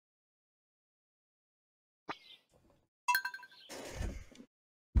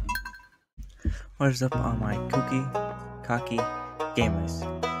What is up, all my cocky gamers?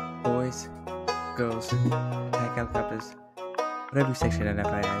 Boys, girls, tech helicopters, whatever you section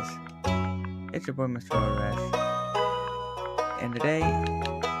identify as. It's your boy, Mr. Rash. And today,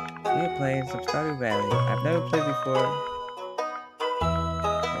 we are playing some Stardew Valley. I've never played before.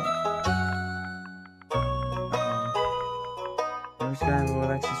 I'm just gonna have a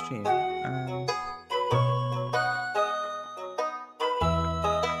relaxing stream.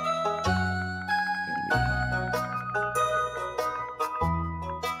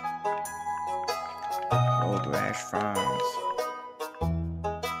 Old Rash Farms.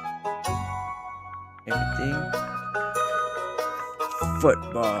 Everything.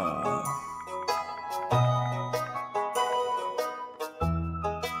 Football.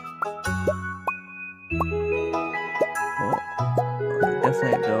 Oh,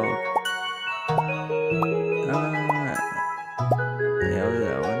 definitely a dog. Yeah, I'll do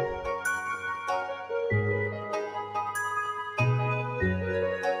that one.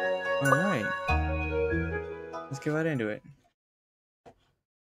 Alright. Let's get right into it.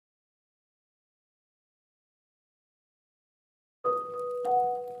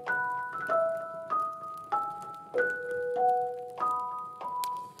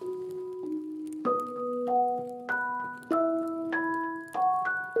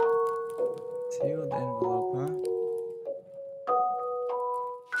 Sealed envelope, huh?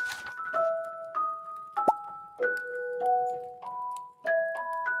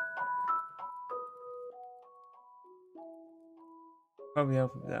 Probably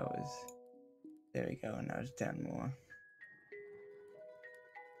help if that was. There we go, now it's down more.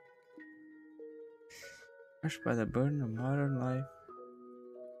 Crushed by the burden of modern life.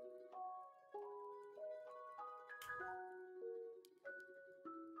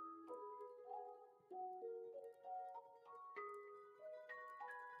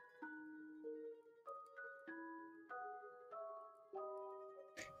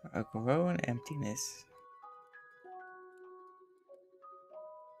 A growing emptiness.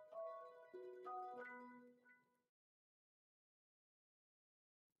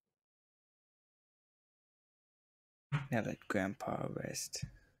 Now let Grandpa rest.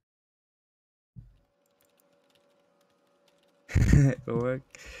 Work,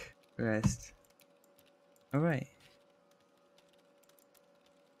 rest. Alright.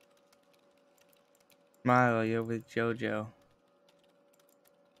 Milo, you're with JoJo.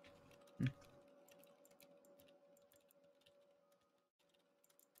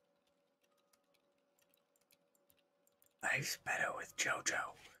 Life's better with JoJo.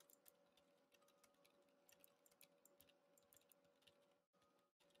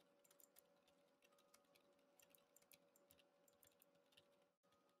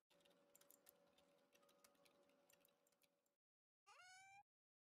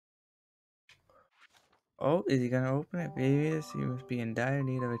 Oh, is he gonna open it? Baby, he must be in dire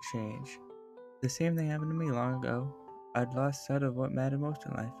need of a change. The same thing happened to me long ago. I'd lost sight of what mattered most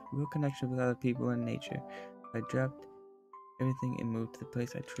in life. Real connection with other people and nature. I dropped everything and moved to the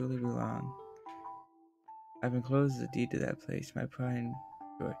place I truly belong. I've enclosed the deed to that place, my pride and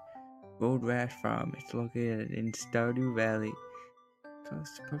joy. Old Rash Farm. It's located in Stardew Valley.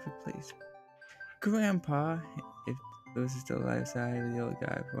 It's the perfect place. Grandpa, if Lewis is still alive, say hi to the old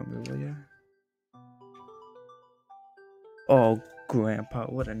guy for me, will ya? Oh, Grandpa,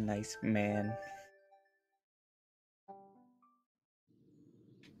 what a nice man.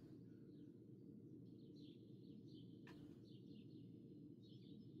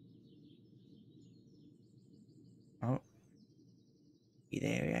 Oh, you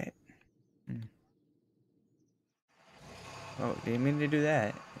there yet? Oh, didn't mean to do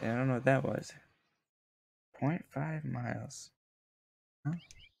that. I don't know what that was. 0.5 miles. Huh?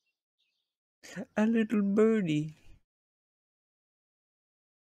 A little birdie.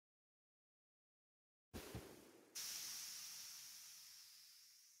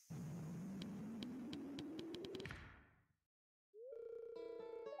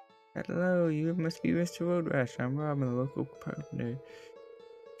 Hello, you must be Mr. Road Rash. I'm Robin, the local partner.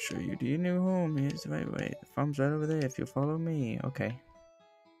 Sure you do. Your new home. Here's the right way. The farm's right over there if you follow me. Okay.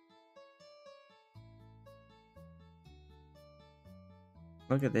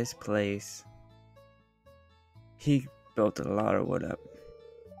 Look at this place. He built a lot of wood up.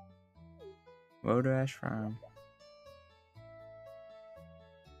 Road Rash Farm.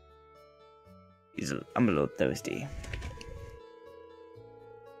 I'm a little thirsty.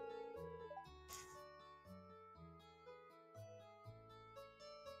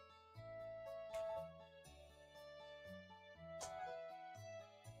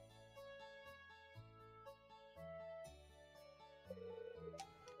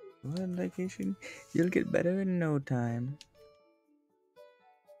 Go on vacation. You'll get better in no time.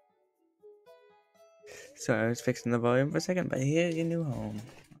 Sorry, I was fixing the volume for a second, but here's your new home.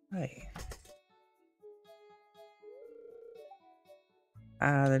 Right.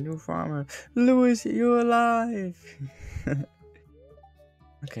 Ah, the new farmer. Louis, you're alive!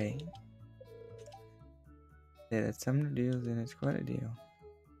 Okay. Yeah, that's some deals, and it's quite a deal.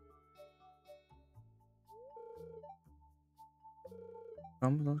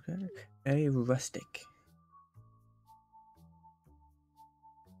 Very rustic.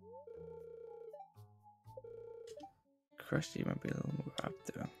 Krusty might be a little more up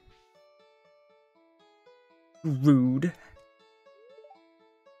though. Rude.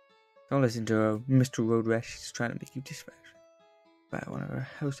 Don't listen to Mr. Road Rash. He's trying to make you distraction. Buy one of our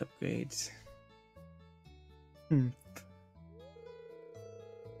house upgrades.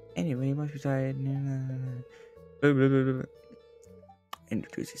 Anyway, you must be tired.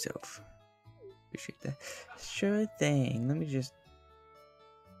 Introduce yourself. Appreciate that. Sure thing. Let me just.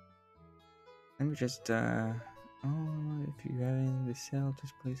 Oh, if you have anything to sell,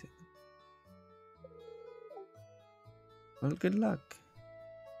 just place it. Well, good luck.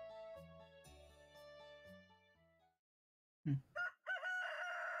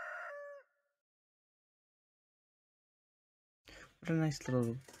 What a nice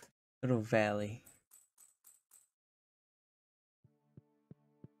little valley.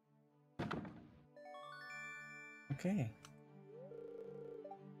 Okay.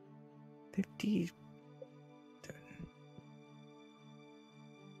 50.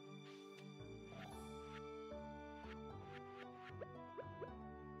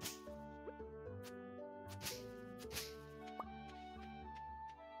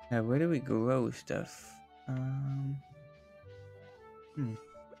 Now, where do we grow stuff?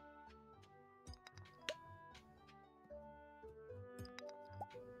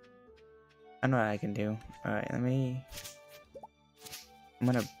 I know what I can do. Alright, I'm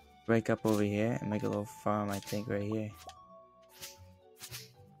gonna break up over here and make a little farm, I think, right here.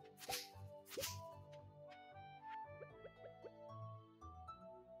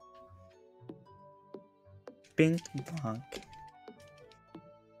 Bink bonk.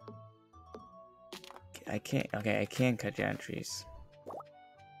 I can't, okay, I can cut down trees.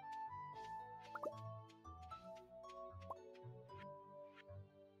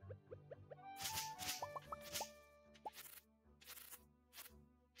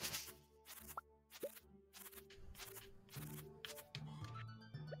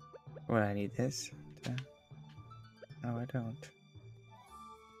 What, I need this? No, I don't.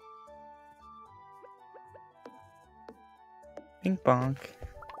 Bing bonk.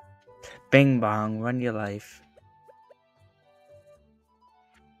 Bing bong, run your life.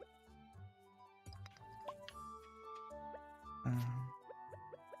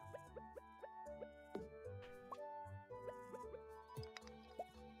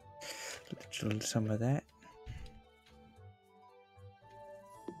 Let's some of that.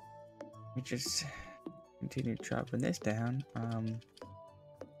 We just continue chopping this down.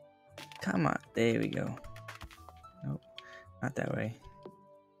 Come on, there we go. Nope, not that way.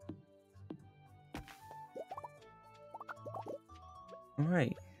 All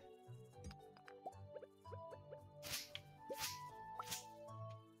right.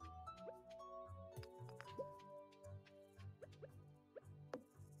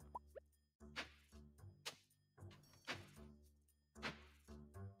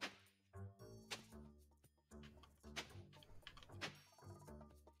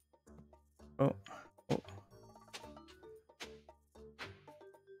 Oh.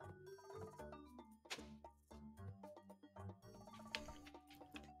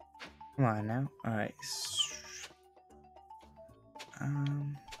 Come on now. All right.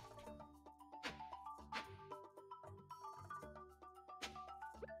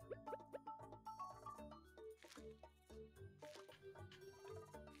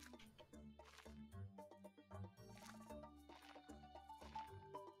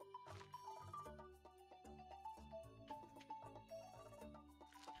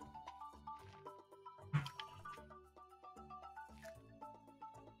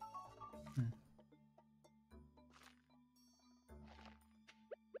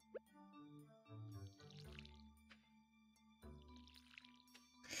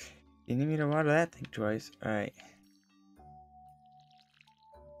 You need me to water that thing twice. All right.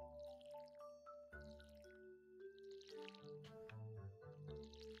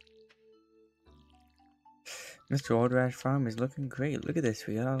 Mr. Old Rash Farm is looking great. Look at this.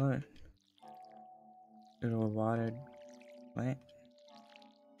 We got all our little watered plant.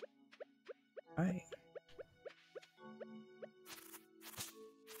 All right.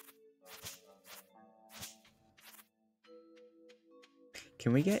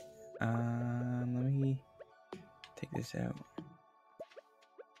 Can we get, let me take this out.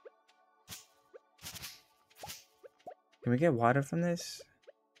 Can we get water from this?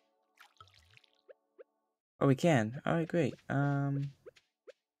 Oh, we can. Alright, great.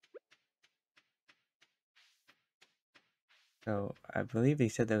 So, I believe they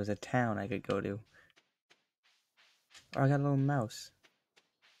said there was a town I could go to. Oh, I got a little mouse.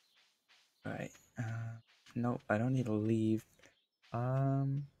 Alright. Nope, I don't need to leave.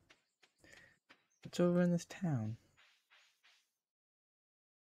 What's over in this town?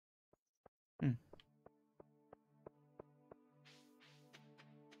 Hmm.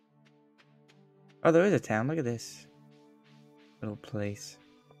 Oh, there is a town. Look at this little place.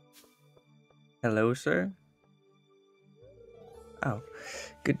 Hello, sir. Oh,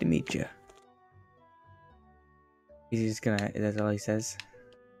 good to meet you. He's just gonna, that's all he says.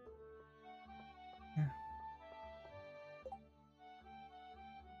 Yeah.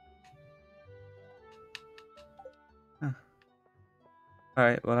 Huh.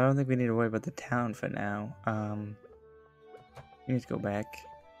 Alright, well, I don't think we need to worry about the town for now. We need to go back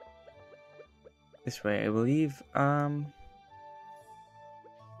this way, I believe.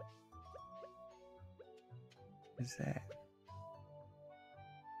 What's that?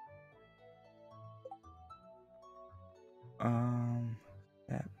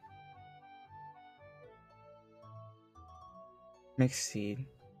 That mixed seed.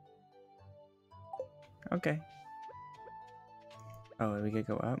 Okay. Oh, we could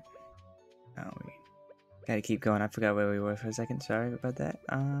go up. Oh, we gotta keep going. I forgot where we were for a second. Sorry about that.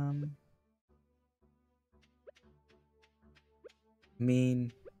 I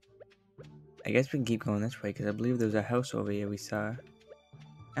mean, I guess we can keep going this way because I believe there's a house over here we saw.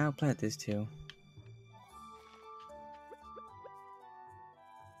 I'll plant this too.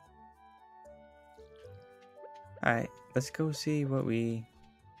 Alright, let's go see what we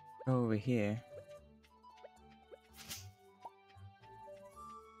go over here.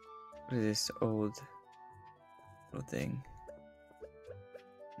 What is this old little thing?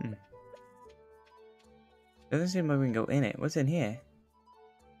 Doesn't seem like we can go in it. What's in here?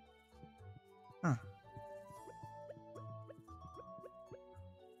 Huh.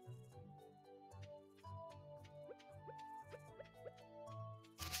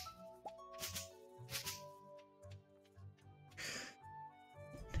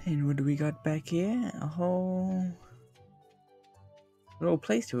 And what do we got back here? A whole little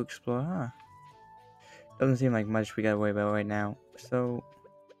place to explore, huh? Doesn't seem like much we gotta worry about right now. So,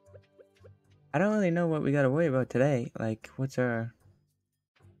 I don't really know what we gotta worry about today. Like, what's our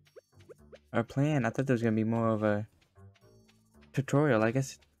plan? I thought there was gonna be more of a tutorial. I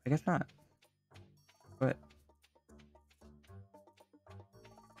guess not. But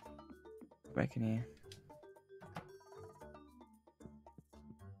back in here.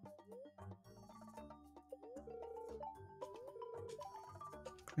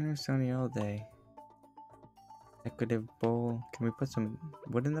 Clear Sony all day. Decorative bowl. Can we put some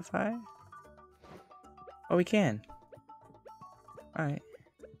wood in the fire? Oh, we can. Alright.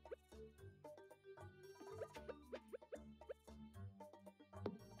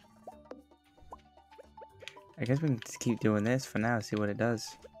 I guess we can just keep doing this for now, see what it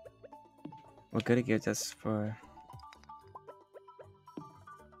does. What good it gives us for...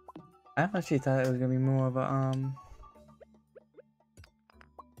 I actually thought it was gonna be more of a,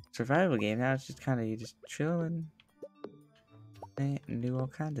 survival game. Now it's just kinda, you just chill and do all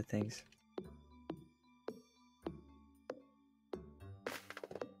kinds of things.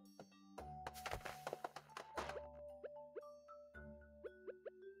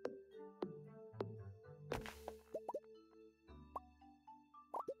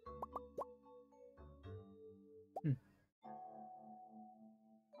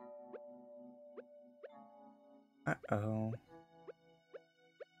 Uh-oh.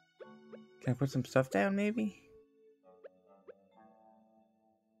 Can I put some stuff down, maybe?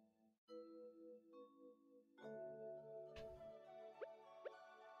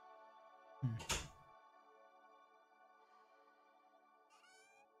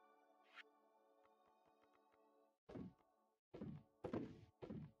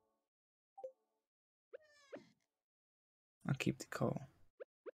 I'll keep the coal.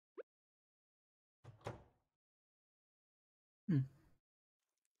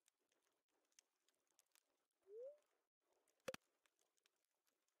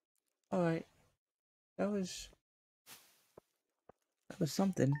 Alright. That was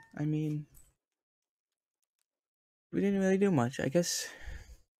something. I mean, we didn't really do much. I guess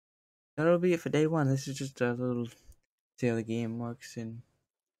that'll be it for day one. This is just a little see how the game works, and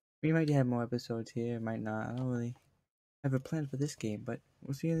we might have more episodes here, might not. I don't really have a plan for this game, but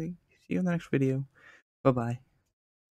we'll see you in the next video. Bye bye.